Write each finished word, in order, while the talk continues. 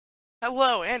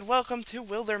Hello and welcome to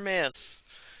Wildermyth.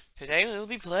 Today we'll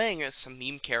be playing as some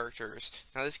meme characters.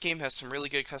 Now this game has some really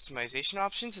good customization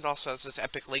options. It also has this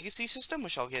epic legacy system,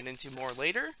 which I'll get into more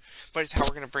later. But it's how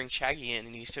we're going to bring Shaggy in,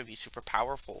 and he's going to be super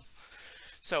powerful.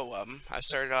 So, I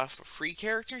started off with free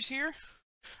characters here.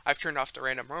 I've turned off the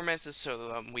random romances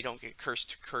so we don't get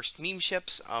cursed meme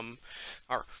ships.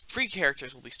 Our free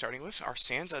characters we'll be starting with are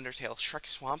Sans Undertale, Shrek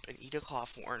Swamp, and Eda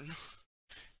Clawthorn.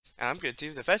 And I'm going to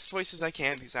do the best voices I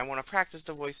can because I want to practice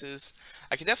the voices.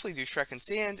 I can definitely do Shrek and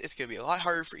Sans. It's going to be a lot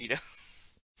harder for Eda.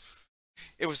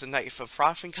 It was the knife of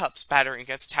frothing cups battering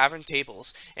against tavern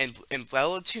tables and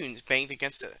bellowed tunes banged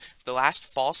against the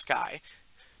last fall sky.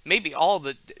 Maybe all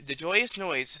the joyous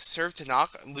noise served to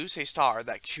knock loose a star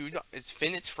that chewed its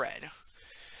fin its thread.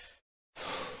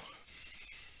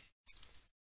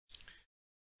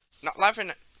 Not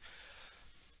laughing.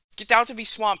 Get down to me,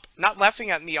 Swamp. Not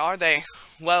laughing at me, are they?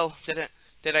 Well,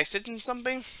 did I sit in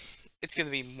something? It's gonna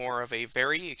be more of a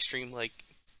very extreme, like,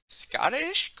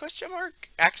 Scottish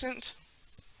accent.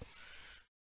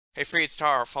 A freed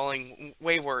star falling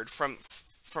wayward from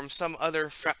some other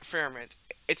firmament.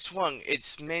 It swung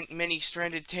its many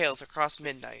stranded tails across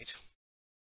midnight.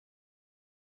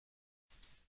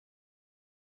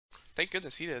 Thank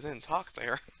goodness Eda didn't talk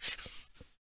there.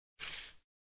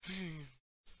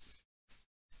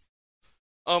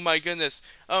 Oh my goodness.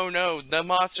 Oh no, the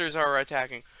monsters are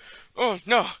attacking. Oh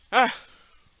no. Ah.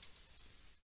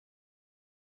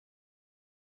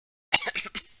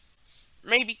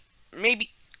 maybe, maybe,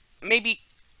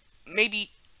 maybe.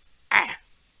 Ah.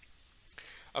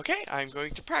 Okay, I'm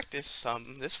going to practice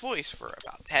this voice for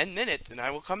about 10 minutes, and I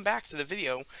will come back to the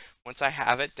video once I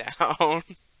have it down.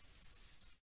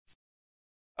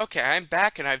 Okay, I'm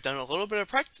back, and I've done a little bit of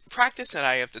practice, and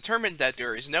I have determined that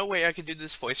there is no way I can do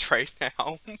this voice right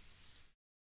now.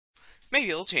 Maybe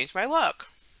it'll change my luck.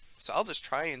 So I'll just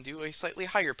try and do a slightly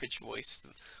higher pitched voice.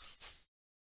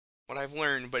 What I've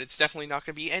learned, but it's definitely not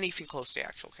going to be anything close to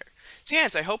actual care.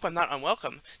 Sans, I hope I'm not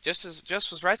unwelcome. Just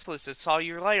was restless as saw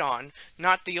your light on.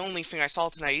 Not the only thing I saw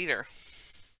tonight either.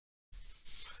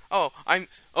 I'm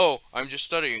just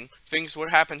studying. Things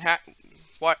would happen.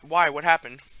 Why? What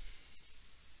happened?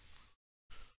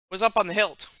 Was up on the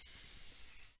hilt.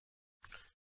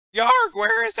 Yarg,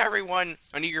 where is everyone?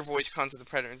 An eager voice comes to the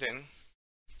predator.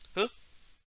 Huh?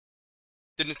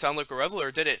 Didn't sound like a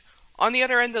reveler, did it? On the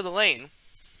other end of the lane.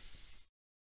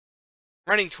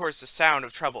 Running towards the sound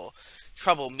of trouble.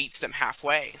 Trouble meets them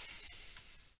halfway.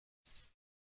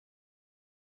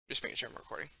 Just making sure I'm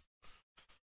recording.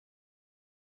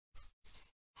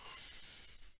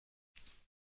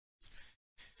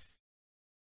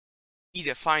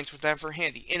 Eda finds whatever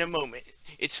handy in a moment.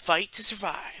 It's fight to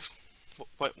survive.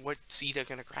 What's Eda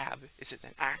gonna grab? Is it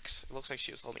an axe? It looks like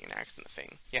she was holding an axe in the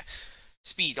thing. Yeah.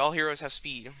 Speed. All heroes have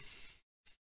speed.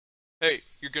 Hey,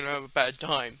 you're gonna have a bad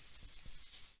time.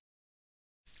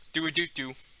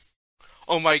 Do.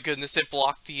 Oh my goodness, it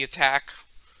blocked the attack.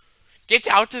 Get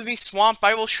out of me, Swamp.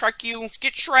 I will Shrek you.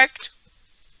 Get Shreked.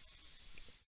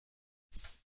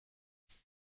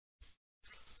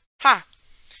 Ha!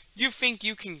 You think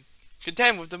you can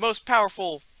contend with the most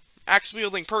powerful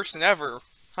axe-wielding person ever.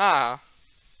 Ha!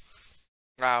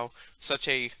 Wow, such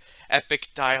a epic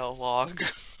dialogue.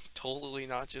 Totally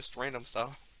not just random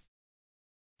stuff.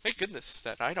 Thank goodness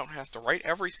that I don't have to write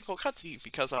every single cutscene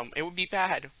because it would be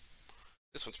bad.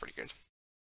 This one's pretty good.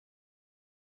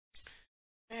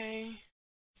 Okay.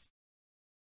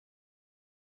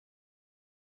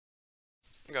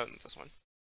 I'm going with this one.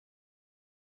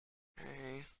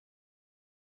 Okay.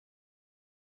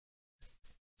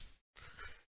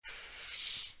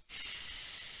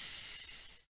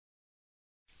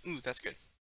 Ooh, that's good.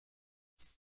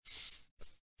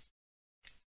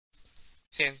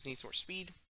 Sans needs more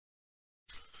speed.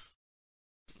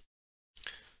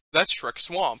 That's Shrek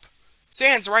Swamp.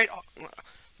 Sans right.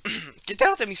 Get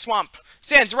down to me, Swamp.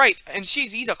 Sans right, and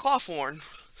she's Eda Clawthorn.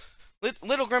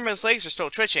 Little Grandma's legs are still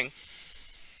twitching.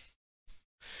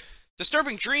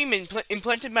 Disturbing dream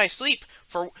implanted my sleep,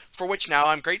 for which now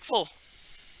I'm grateful.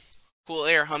 Cool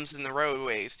air hums in the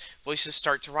roadways. Voices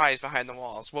start to rise behind the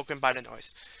walls, woken by the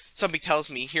noise. Something tells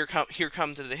me, here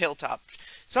come to the hilltop.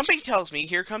 Something tells me,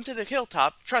 here come to the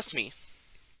hilltop. Trust me.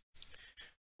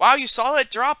 Wow, you saw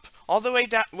it drop all the way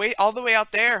down, all the way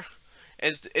out there.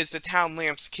 As the town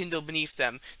lamps kindle beneath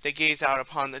them, they gaze out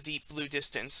upon the deep blue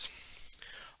distance.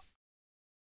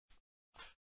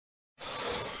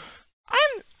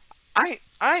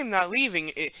 I'm not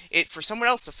leaving it for someone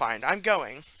else to find. I'm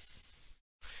going.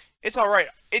 It's alright.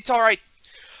 It's alright.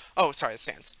 Oh, sorry, it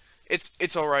stands.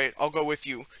 It's alright. I'll go with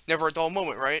you. Never a dull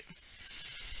moment, right?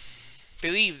 They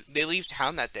leave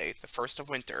town that day, the first of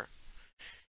winter.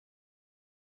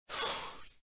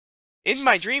 In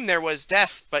my dream there was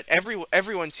death, but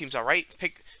everyone seems alright.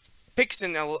 Pix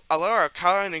and Alara,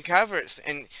 Karan and Kavris,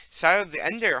 and Sarah the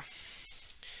Ender.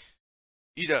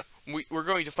 Ida, we're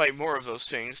going to fight more of those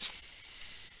things.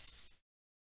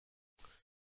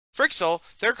 Frixel,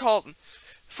 they're called...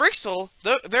 Frixel,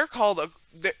 they're called...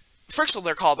 Frixel,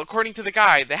 they're called, according to the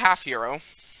guy, the half-hero.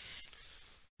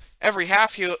 Every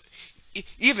half-hero...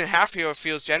 Even half-hero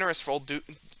feels generous for old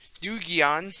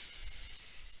Dugion.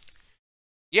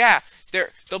 Yeah,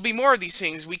 there'll be more of these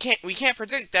things. We can't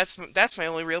predict. That's my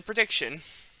only real prediction.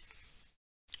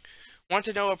 Want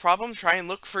to know a problem? Try and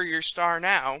look for your star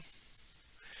now.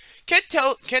 Can't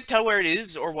tell where it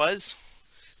is or was.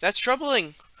 That's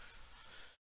troubling.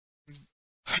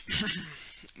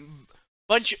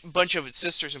 bunch of its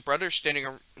sisters and brothers standing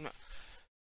around.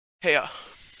 Hey,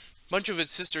 bunch of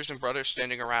its sisters and brothers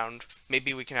standing around.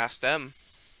 Maybe we can ask them.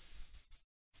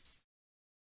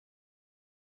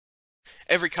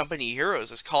 Every company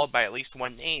heroes is called by at least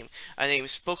one name, a name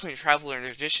spoken in traveler and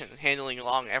tradition, handling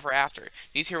long ever after.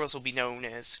 These heroes will be known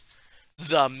as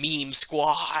the Meme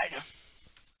Squad.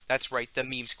 That's right, the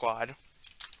Meme Squad.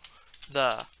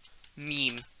 The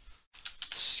Meme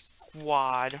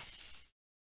Squad.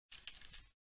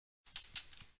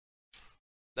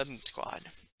 The Meme Squad.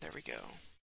 There we go.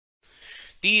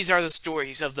 These are the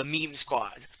stories of the Meme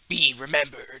Squad. Be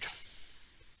remembered.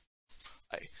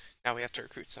 Now we have to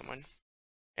recruit someone.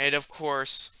 And of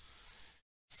course,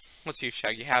 let's see if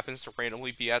Shaggy happens to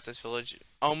randomly be at this village.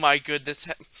 Oh my goodness,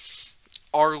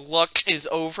 our luck is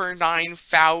over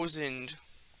 9,000.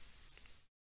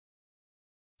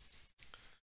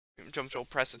 Jump Joel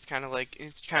Press is kind of like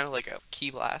a key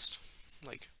blast,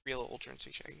 like real Ultra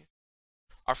Instinct Shaggy.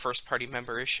 Our first party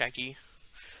member is Shaggy.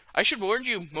 I should warn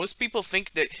you, most people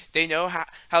think that they know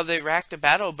how they react to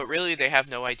battle, but really they have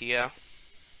no idea.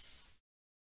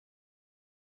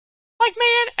 Like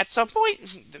man, at some point,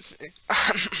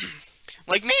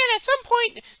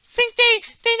 think they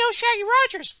know Shaggy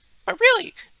Rogers, but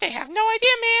really, they have no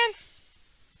idea, man.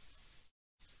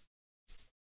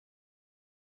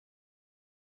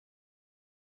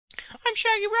 I'm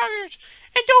Shaggy Rogers,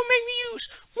 and don't make me use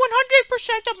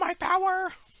 100% of my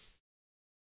power.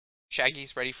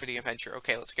 Shaggy's ready for the adventure.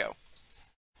 Okay, let's go.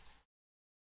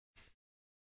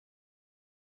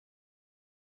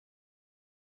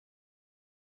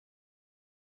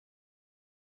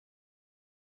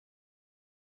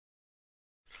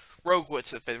 Rogue wits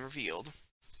have been revealed.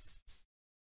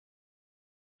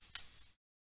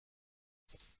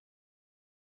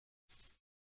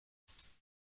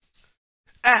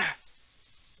 Ah!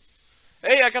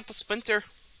 Hey, I got the splinter.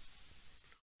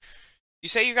 You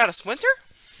say you got a splinter?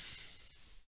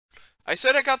 I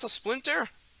said I got the splinter.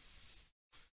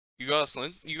 You got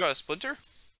a splinter?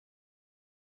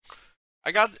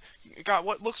 I got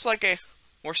what looks like a...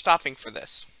 We're stopping for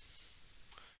this.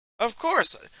 Of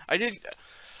course, I did...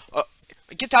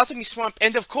 Get out of me, swamp.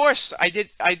 And of course, I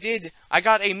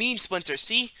got a mean splinter.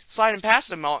 See? Sliding past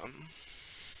him.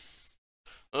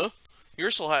 Huh?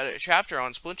 Ursel had a chapter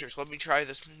on splinters. Let me try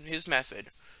his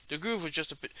method. The groove was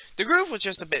just a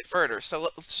bit further. So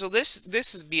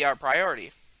this is be our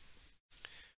priority.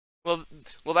 Well,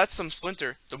 that's some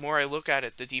splinter. The more I look at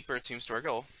it, the deeper it seems to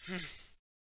wriggle.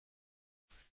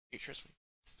 You trust me?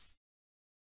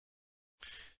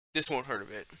 This won't hurt a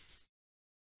bit.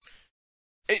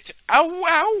 It's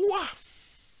ow!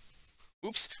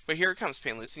 Oops! But here it comes,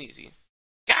 painless and easy.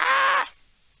 Gah!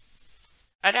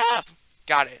 Enough!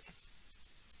 Got it.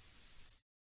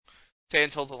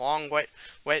 Sans holds a long, wet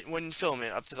wooden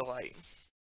filament up to the light.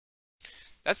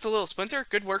 That's the little splinter.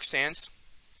 Good work, Sans.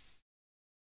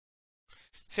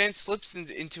 Sans slips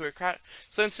into a crowd.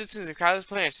 Sans sits into the crowded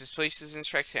plants. His places in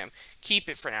Shrek's hand. Keep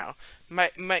it for now.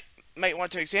 Might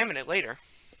want to examine it later.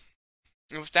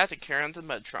 And with that, they carry on to the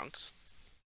mud trunks.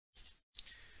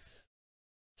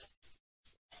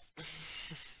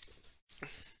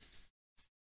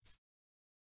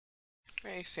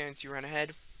 Okay, Sans, you run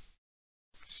ahead.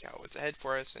 Scout what's ahead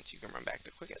for us, since you can run back the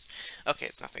quickest. Okay,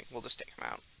 it's nothing. We'll just take him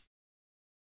out.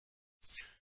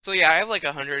 So yeah, I have like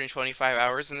 125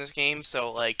 hours in this game,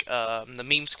 so like, the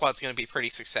meme squad's gonna be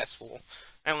pretty successful.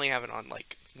 I only have it on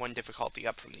like one difficulty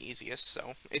up from the easiest,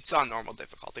 so it's on normal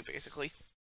difficulty basically.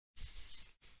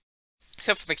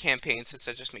 Except for the campaign, since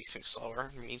that just makes things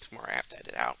slower. It means more I have to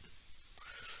edit out.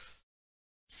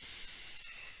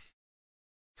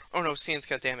 Oh no, Sans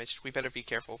got damaged. We better be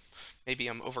careful. Maybe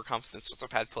overconfidence was a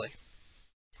bad play.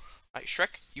 Alright,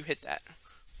 Shrek, you hit that.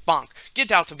 Bonk.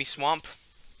 Get out to me, swamp.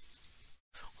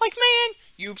 Like, man,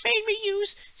 you made me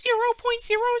use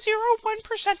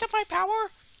 0.001% of my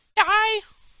power. Die.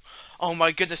 Oh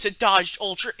my goodness, it dodged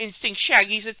Ultra Instinct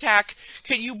Shaggy's attack.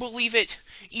 Can you believe it?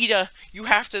 Ida, you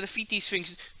have to defeat these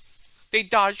things. They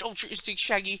dodged Ultra Instinct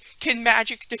Shaggy. Can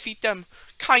magic defeat them?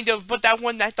 Kind of, but that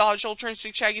one that dodged Ultra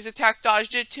Instinct Shaggy's attack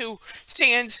dodged it too.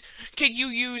 Sans, can you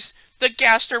use the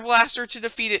Gaster Blaster to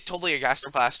defeat it? Totally a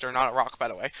Gaster Blaster, not a rock, by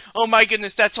the way. Oh my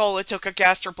goodness, that's all it took, a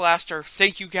Gaster Blaster.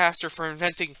 Thank you, Gaster, for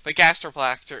inventing the Gaster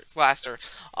Blaster.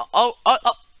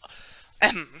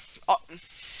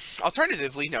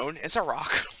 Alternatively known as a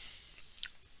rock.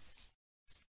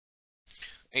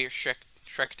 Hey,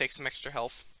 Shrek takes some extra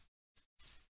health.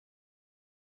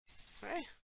 Hey.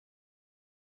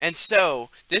 And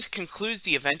so, this concludes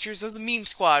the adventures of the Meme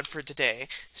Squad for today.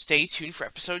 Stay tuned for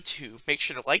episode 2. Make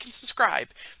sure to like and subscribe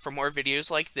for more videos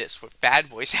like this with bad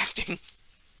voice acting.